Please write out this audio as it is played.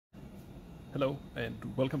Hello and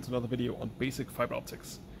welcome to another video on basic fiber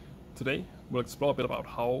optics. Today we'll explore a bit about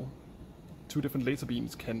how two different laser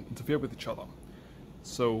beams can interfere with each other.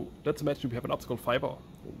 So let's imagine we have an optical fiber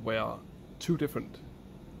where two different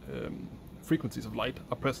frequencies of light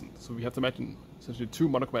are present. So we have to imagine essentially two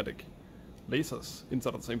monochromatic lasers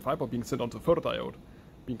inside of the same fiber being sent onto a photodiode,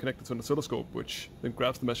 being connected to an oscilloscope, which then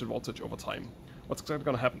grabs the measured voltage over time. What's exactly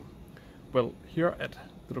going to happen? Well, here at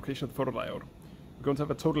the location of the photodiode, we're going to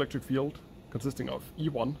have a total electric field consisting of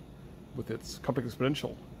E1 with its complex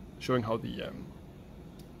exponential, showing how the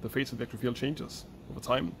phase of the electric field changes over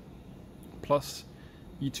time, plus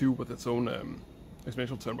E2 with its own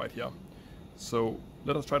exponential term right here. So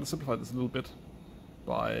let us try to simplify this a little bit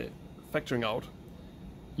by factoring out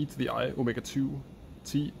e to the I omega 2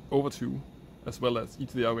 t over 2 as well as e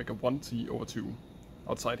to the I omega 1 t over 2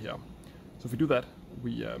 outside here. So if we do that,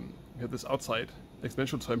 we have this outside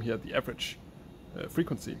exponential term here, the average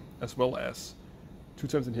frequency, as well as two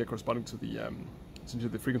terms in here corresponding to the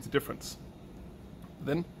essentially the frequency difference.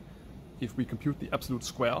 Then, if we compute the absolute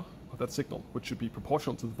square of that signal, which should be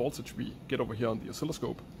proportional to the voltage we get over here on the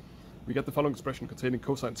oscilloscope, we get the following expression containing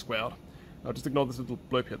cosine squared. Now just ignore this little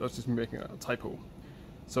blurb here, that's just me making a typo.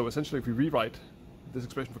 So essentially if we rewrite this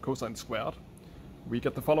expression for cosine squared, we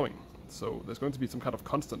get the following. So there's going to be some kind of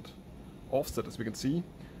constant offset, as we can see,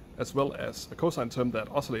 as well as a cosine term that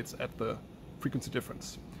oscillates at the frequency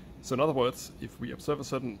difference. So in other words, if we observe a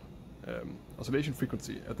certain oscillation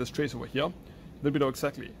frequency at this trace over here, then we know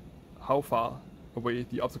exactly how far away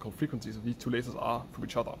the optical frequencies of these two lasers are from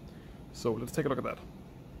each other. So let's take a look at that.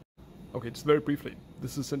 Okay, just very briefly,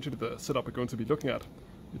 this is essentially the setup we're going to be looking at.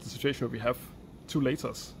 It's a situation where we have two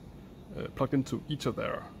lasers plugged into each of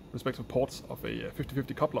their respective ports of a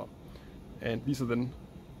 50-50 coupler, and these are then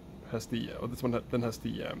has the this one then has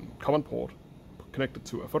the common port connected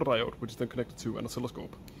to a photodiode, which is then connected to an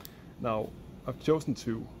oscilloscope. Now, I've chosen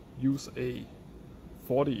to use a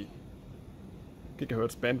 40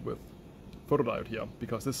 gigahertz bandwidth photodiode here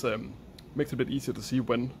because this makes it a bit easier to see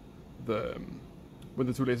when the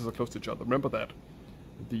two lasers are close to each other. Remember that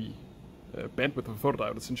the bandwidth of a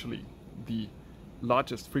photodiode is essentially the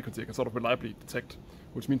largest frequency I can sort of reliably detect,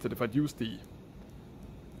 which means that if I'd use the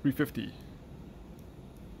 350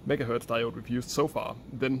 megahertz diode we've used so far,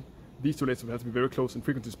 then these two lasers would have to be very close in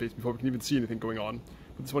frequency space before we can even see anything going on.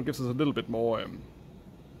 But this one gives us a little bit more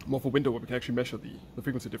of a window where we can actually measure the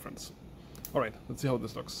frequency difference. Alright, let's see how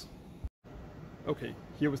this looks. Okay,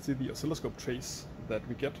 here we see the oscilloscope trace that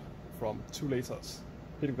we get from two lasers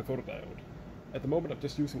hitting the photodiode. At the moment I'm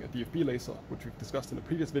just using a DFB laser, which we've discussed in a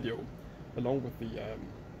previous video, along with the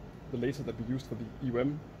laser that we used for the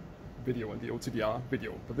EUM video and the OTDR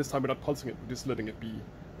video. But this time we're not pulsing it, we're just letting it be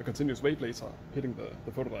a continuous wave laser hitting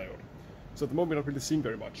the photodiode. So at the moment we're not really seeing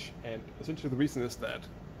very much, and essentially the reason is that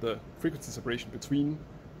the frequency separation between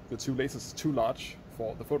the two lasers is too large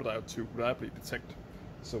for the photodiode to reliably detect.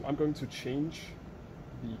 So I'm going to change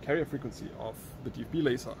the carrier frequency of the DFB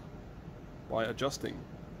laser by adjusting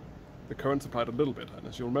the current supplied a little bit. And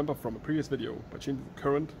as you'll remember from a previous video, by changing the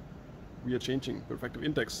current, we are changing the refractive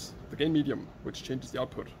index, the gain medium, which changes the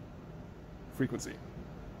output frequency.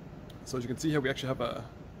 So as you can see here, we actually have a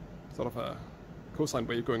sort of a cosine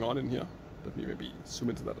wave going on in here. Let me maybe zoom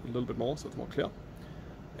into that a little bit more so it's more clear.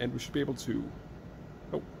 And we should be able to...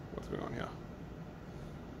 Oh, what's going on here?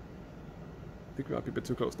 I think we might be a bit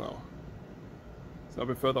too close now. So now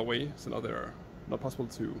we're further away, so now they're not possible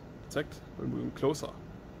to detect. We're moving closer.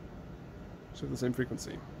 Should have the same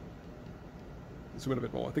frequency. Zoom in a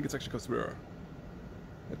bit more. I think it's actually because we're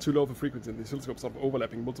at too low of a frequency and the oscilloscope sort of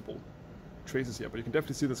overlapping multiple traces here, but you can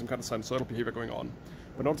definitely see there's some kind of sinusoidal behavior going on.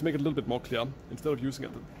 But in order to make it a little bit more clear, instead of using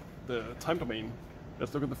the time domain,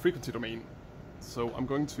 let's look at the frequency domain. So I'm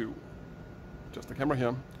going to adjust the camera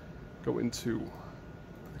here, go into,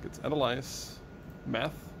 I think it's Analyze,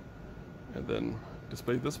 Math, and then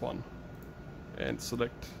display this one, and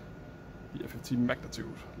select the FFT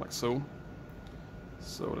magnitude, like so.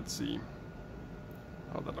 So let's see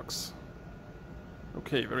how that looks.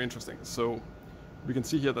 Okay, very interesting. So we can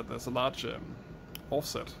see here that there's a large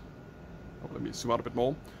offset. Oh, let me zoom out a bit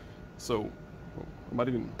more. So I might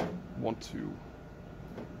even want to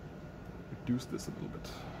reduce this a little bit.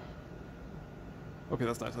 Okay,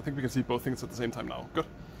 that's nice. I think we can see both things at the same time now. Good.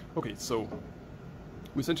 Okay, so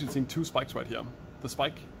we're essentially seeing two spikes right here. The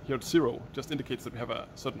spike here at 0 just indicates that we have a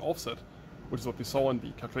certain offset, which is what we saw in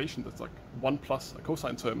the calculation. That's like 1 plus a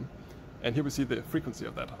cosine term. And here we see the frequency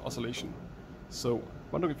of that oscillation. So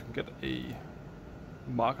I'm wondering if you can get a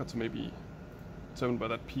marker to maybe determine where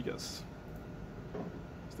that peak is.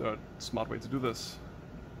 Is there a smart way to do this?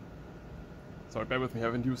 Sorry, bear with me, I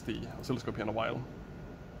haven't used the oscilloscope here in a while.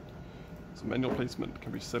 So manual placement,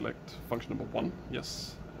 can we select function number 1?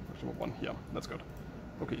 Yes, function number 1 here, that's good.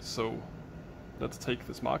 Okay, so let's take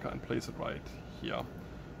this marker and place it right here.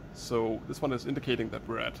 So this one is indicating that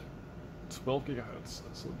we're at 12 gigahertz.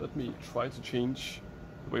 So let me try to change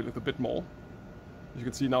the wavelength a bit more. As you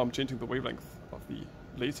can see now I'm changing the wavelength of the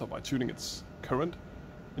laser by tuning its current,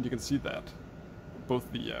 and you can see that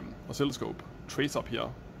both the oscilloscope trace up here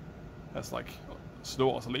has like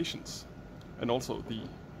slow oscillations, and also the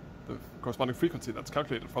corresponding frequency that's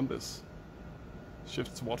calculated from this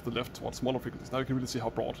shifts towards the left, towards smaller frequencies. Now you can really see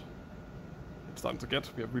how broad it's starting to get.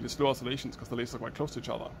 We have really slow oscillations because the lasers are quite close to each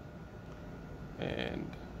other, and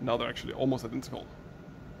now they're actually almost identical.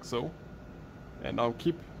 So, and now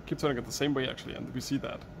keep turning it the same way actually, and we see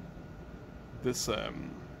that this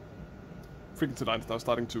frequency line is now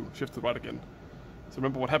starting to shift to the right again. So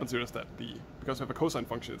remember what happens here is that because we have a cosine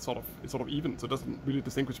function, it's sort of even, so it doesn't really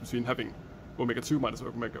distinguish between having omega 2 minus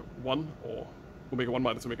omega 1 or omega 1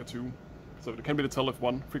 minus omega 2. So it can't really tell if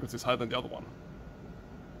one frequency is higher than the other one.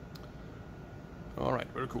 Alright,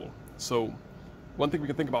 very cool. So one thing we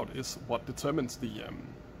can think about is what determines the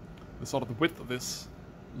sort of the width of this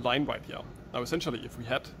line right here. Now essentially if we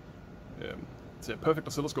had say a perfect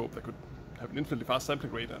oscilloscope that could have an infinitely fast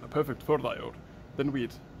sampling rate and a perfect photodiode, then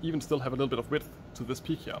we'd even still have a little bit of width to this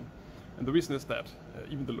peak here. And the reason is that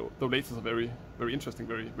even though lasers are very, very interesting,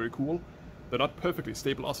 very, very cool, they're not perfectly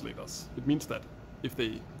stable oscillators. It means that if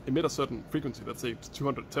they emit a certain frequency, let's say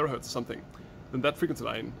 200 terahertz or something, then that frequency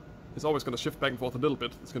line is always going to shift back and forth a little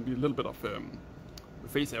bit. There's going to be a little bit of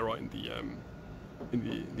phase error in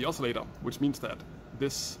the oscillator, which means that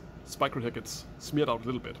this spike right here gets smeared out a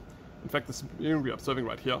little bit. In fact, the smearing we're observing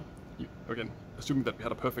right here, again, assuming that we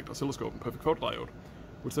had a perfect oscilloscope and perfect photodiode,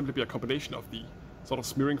 would simply be a combination of the sort of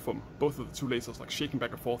smearing from both of the two lasers, like shaking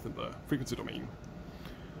back and forth in the frequency domain.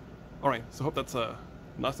 Alright, so I hope that's a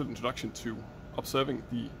nice little introduction to observing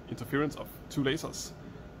the interference of two lasers.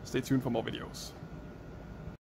 Stay tuned for more videos.